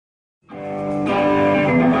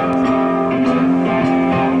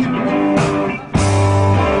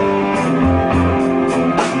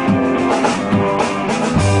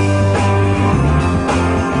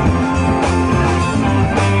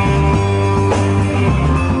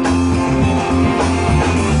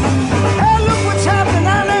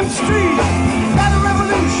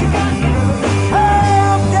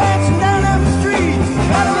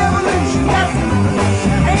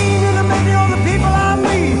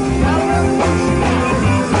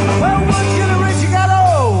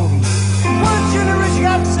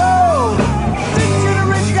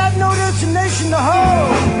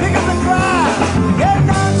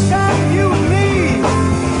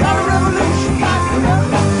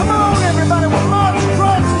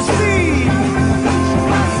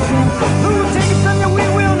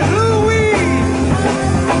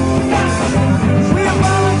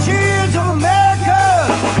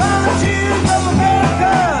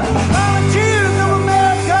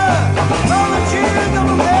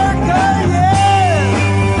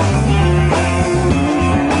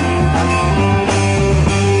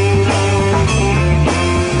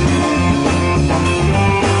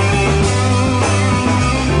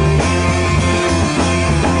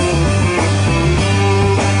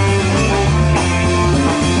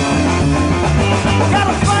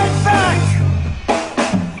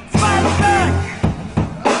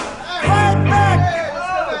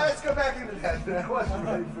I wasn't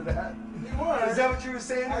ready for that. You were. Is that what you were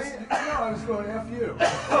saying to me? No, I was going, F you.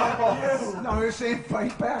 No, I was saying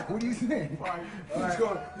fight back. What do you think? Fine. He's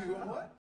going, what?